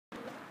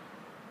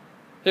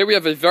Here we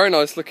have a very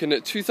nice looking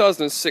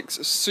 2006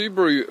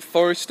 Subaru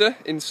Forrester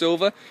in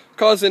silver.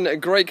 Car's in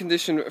great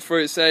condition for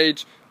its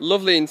age,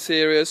 lovely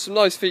interior, some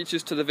nice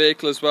features to the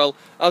vehicle as well,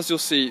 as you'll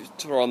see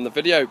on the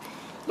video.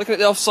 Looking at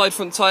the offside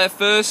front tyre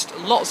first,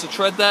 lots of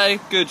tread there,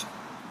 good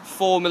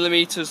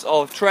 4mm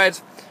of tread.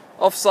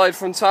 Offside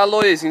front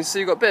alloy, as you can see,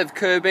 you've got a bit of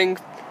curbing,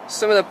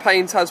 some of the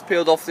paint has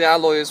peeled off the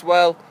alloy as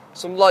well,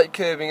 some light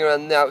curbing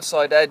around the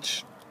outside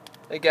edge,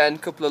 again a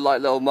couple of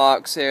light little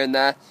marks here and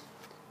there.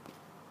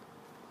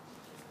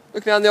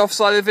 Looking down the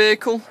offside of the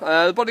vehicle,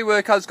 the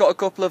bodywork has got a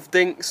couple of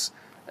dinks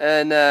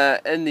in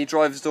the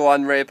driver's door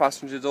and rear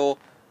passenger door.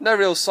 No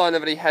real sign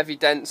of any heavy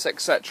dents,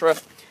 etc.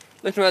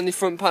 Looking around the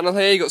front panel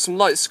here, you've got some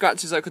light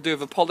scratches that could do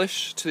with a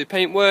polish to the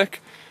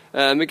paintwork.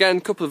 Again,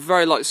 a couple of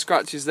very light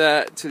scratches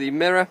there to the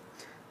mirror.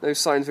 No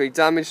signs of any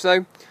damage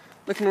though.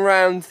 Looking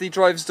around the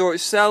driver's door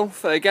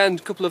itself, again, a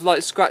couple of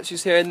light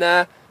scratches here and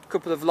there. A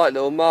couple of light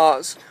little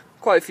marks,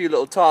 quite a few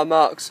little tar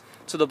marks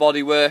to the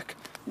bodywork.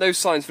 No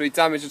signs of any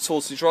damage at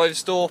all to the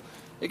driver's door.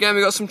 Again,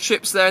 we've got some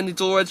chips there in the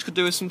door edge, could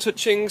do with some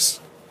touchings.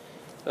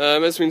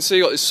 As we can see,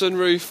 you've got the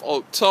sunroof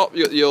up top,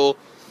 you've got your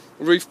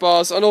roof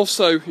bars, and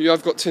also you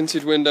have got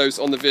tinted windows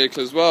on the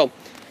vehicle as well.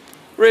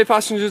 Rear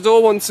passenger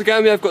door, once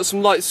again, we have got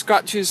some light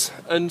scratches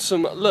and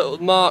some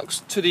little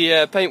marks to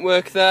the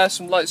paintwork there,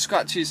 some light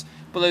scratches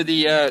below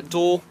the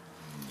door.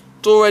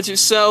 Door edge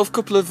itself, a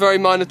couple of very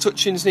minor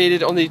touchings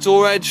needed on the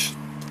door edge.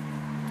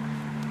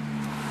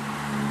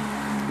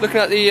 Looking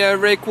at the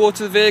rear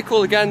quarter of the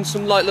vehicle, again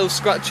some light little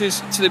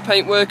scratches to the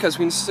paintwork as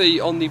we can see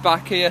on the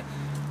back here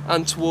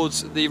and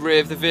towards the rear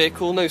of the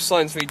vehicle, no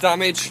signs of any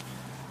damage.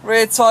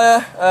 Rear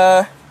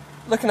tyre,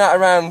 looking at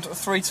around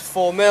 3 to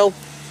 4mm,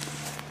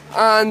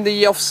 and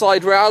the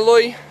offside rear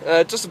alloy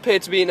just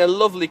appeared to be in a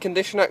lovely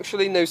condition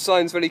actually, no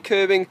signs of any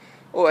curbing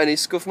or any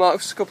scuff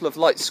marks, a couple of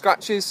light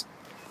scratches,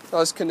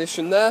 nice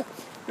condition there.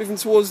 Moving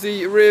towards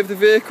the rear of the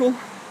vehicle,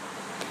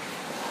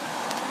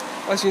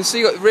 as you can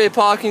see, you've got rear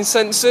parking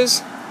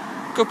sensors.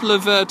 Couple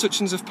of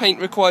touchings of paint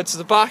required to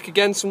the back,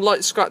 again some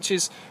light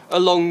scratches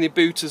along the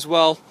boot as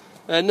well,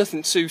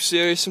 nothing too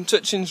serious, some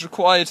touchings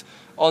required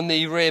on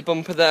the rear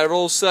bumper there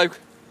also,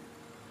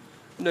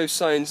 no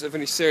signs of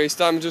any serious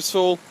damage at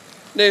all.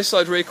 Near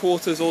side rear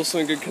quarter is also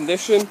in good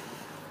condition.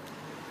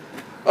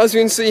 As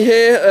you can see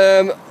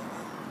here,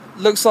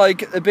 looks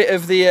like a bit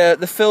of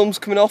the film's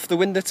coming off the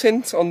window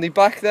tint on the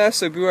back there,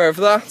 so beware of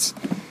that.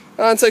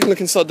 And take a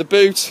look inside the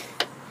boot,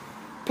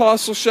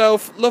 parcel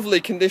shelf,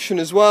 lovely condition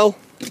as well.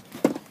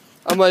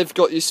 And we've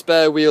got your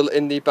spare wheel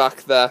in the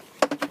back there.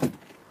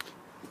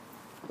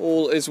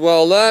 All is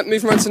well there.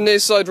 Moving around to the near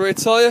side rear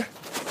tyre.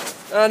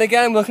 And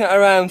again, looking at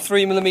around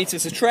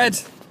 3mm of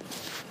tread.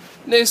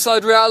 Near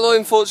side rear alloy,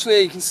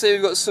 unfortunately, you can see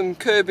we've got some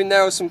curbing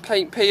there with some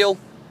paint peel,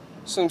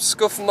 some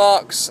scuff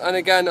marks, and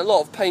again, a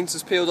lot of paint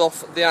has peeled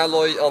off the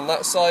alloy on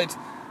that side.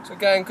 So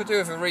again, could do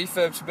with a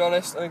refurb to be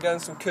honest, and again,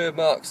 some curb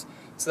marks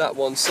to that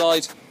one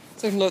side.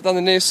 Taking a look down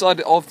the near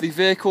side of the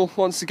vehicle,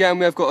 once again,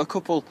 we have got a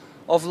couple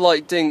of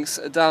light dinks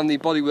down the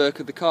bodywork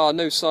of the car,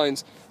 no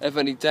signs of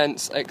any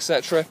dents,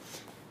 etc.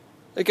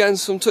 Again,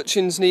 some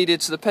touchings needed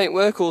to the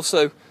paintwork,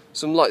 also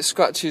some light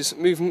scratches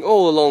moving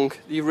all along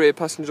the rear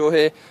passenger door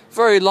here.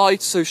 Very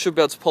light, so should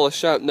be able to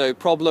polish out, no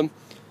problem.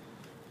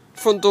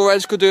 Front door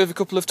edge could do with a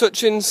couple of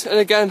touchings, and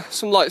again,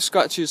 some light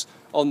scratches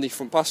on the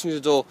front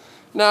passenger door.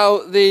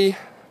 Now, the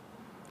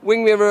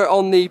wing mirror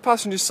on the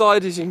passenger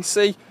side, as you can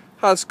see,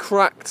 has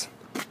cracked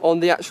on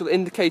the actual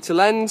indicator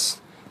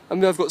lens. And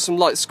we have got some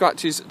light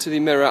scratches to the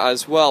mirror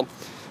as well.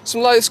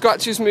 Some light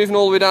scratches moving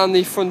all the way down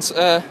the front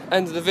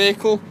end of the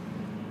vehicle,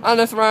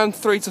 and at around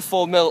 3 to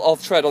 4mm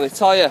of tread on the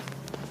tyre.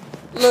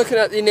 Looking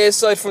at the near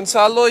side front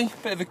alloy,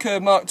 bit of a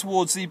curb mark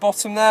towards the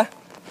bottom there.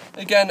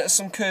 Again,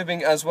 some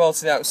curbing as well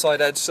to the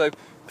outside edge, so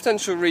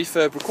potential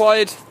refurb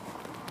required.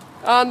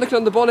 And looking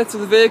on the bonnet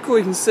of the vehicle,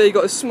 you can see you've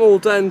got a small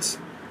dent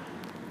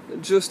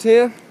just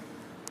here,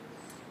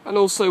 and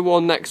also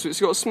one next to it.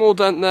 So you've got a small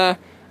dent there,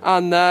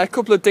 and a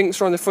couple of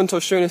dinks around the front I'll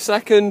show in a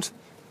second.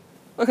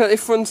 Looking at the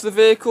front of the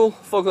vehicle,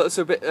 I thought that's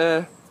a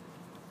bit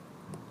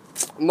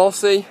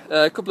mossy.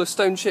 A couple of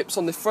stone chips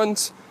on the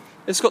front.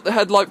 It's got the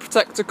headlight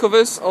protector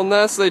covers on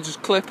there, so they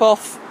just clip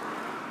off.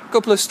 A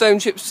couple of stone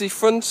chips to the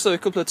front, so a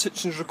couple of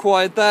touchings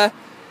required there.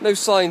 No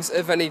signs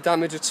of any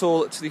damage at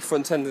all to the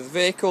front end of the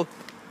vehicle.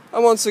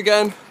 And once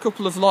again, a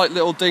couple of light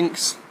little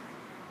dinks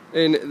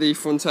in the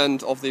front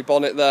end of the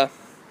bonnet there.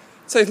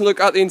 Taking a look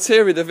at the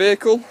interior of the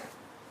vehicle.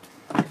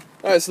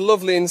 It's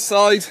lovely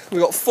inside.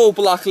 We've got full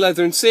black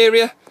leather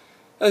interior.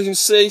 As you can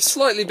see,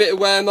 slightly bit of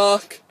wear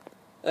mark.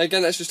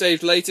 Again, that's just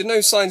age related.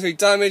 No signs of any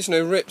damage,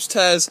 no rips,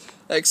 tears,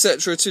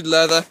 etc. to the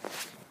leather.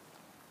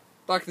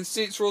 Back of the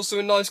seats are also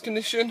in nice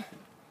condition.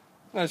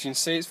 As you can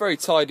see, it's very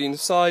tidy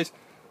inside.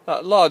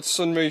 That large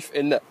sunroof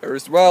in there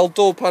as well.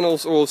 Door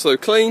panels are also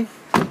clean.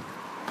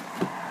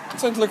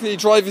 Taking a look at the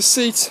driver's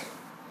seat.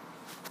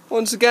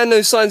 Once again,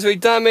 no signs of any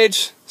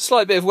damage.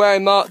 Slight bit of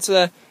wearing mark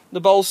to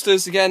the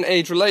bolsters, again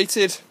age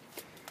related.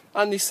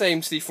 And the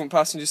same to the front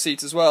passenger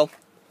seat as well.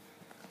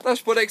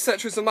 Dashboard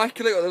etc is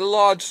immaculate. Got a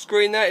large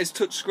screen there, it's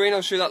touch screen,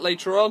 I'll show you that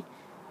later on.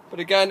 but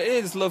again, it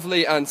is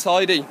lovely and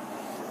tidy.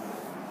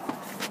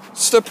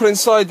 Step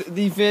inside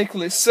the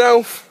vehicle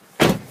itself.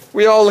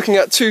 We are looking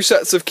at 2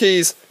 sets of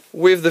keys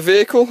with the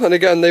vehicle, and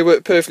again, they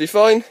work perfectly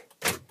fine.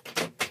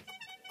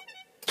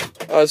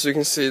 As we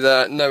can see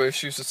there, no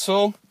issues at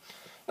all.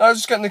 Now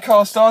just getting the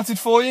car started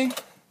for you.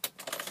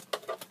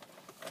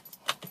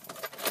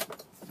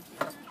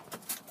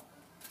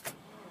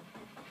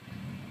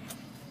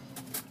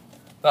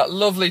 That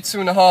lovely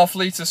 2.5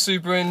 litre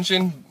Subaru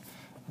engine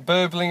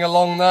burbling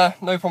along there,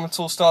 no problem at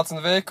all starting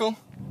the vehicle.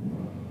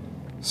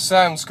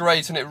 Sounds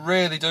great, and it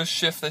really does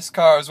shift this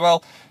car as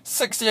well.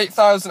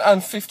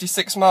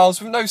 68,056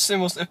 miles with no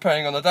symbols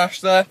appearing on the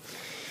dash there.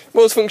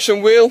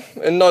 Multifunction wheel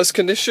in nice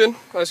condition,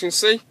 as you can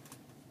see.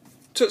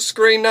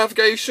 Touchscreen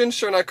navigation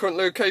showing our current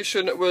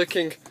location,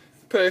 working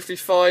perfectly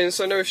fine,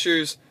 so no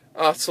issues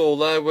at all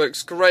there,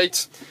 works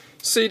great.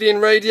 CD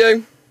and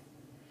radio.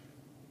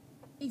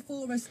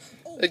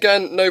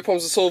 Again, no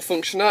problems at all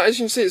functioning out. As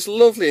you can see, it's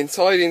lovely and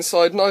tidy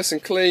inside, nice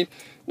and clean.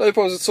 No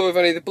problems at all with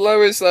any of the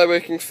blowers, they're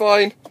working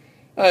fine.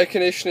 Air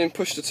conditioning,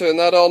 push to turn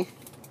that on.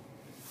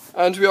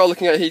 And we are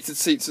looking at heated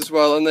seats as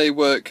well, and they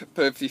work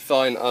perfectly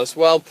fine as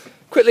well.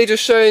 Quickly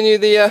just showing you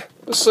the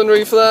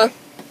sunroof there.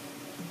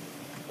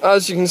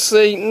 As you can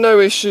see, no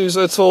issues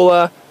at all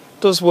there.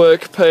 Does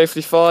work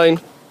perfectly fine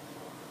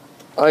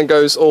and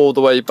goes all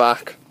the way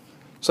back.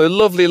 So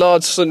lovely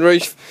large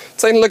sunroof.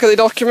 Taking a look at the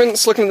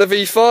documents, looking at the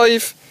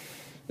V5.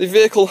 The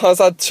vehicle has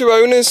had 2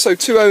 owners, so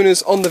 2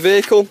 owners on the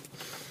vehicle.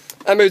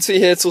 MOT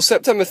here till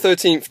September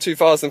 13th,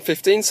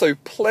 2015, so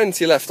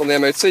plenty left on the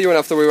MOT. You won't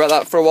have to worry about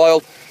that for a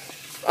while.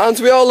 And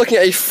we are looking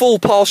at a full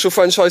partial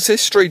franchise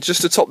history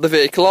just to top the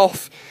vehicle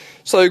off.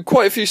 So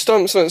quite a few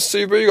stamps on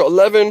Subaru. You've got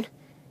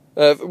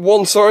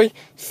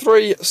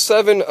 3,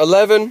 7,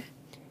 11,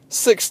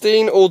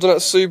 16, all done at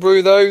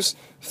Subaru those.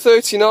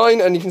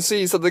 39, and you can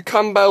see it's had the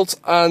cam belt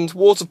and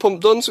water pump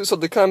done, so it's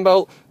had the cam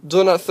belt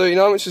done at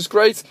 39, which is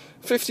great.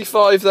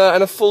 55 there,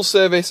 and a full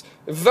service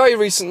very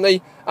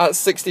recently at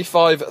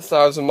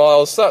 65,000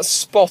 miles. So that's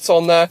spot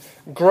on there.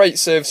 Great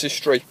service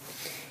history.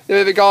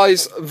 There we go,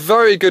 guys.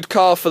 Very good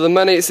car for the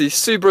money. It's the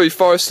Subaru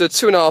Forrester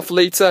 2.5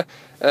 litre.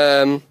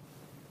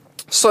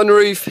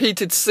 Sunroof,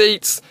 heated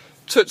seats,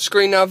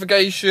 touchscreen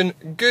navigation,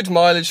 good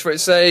mileage for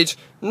its age,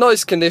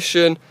 nice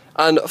condition,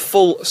 and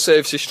full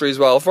service history as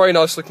well. Very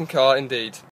nice looking car indeed.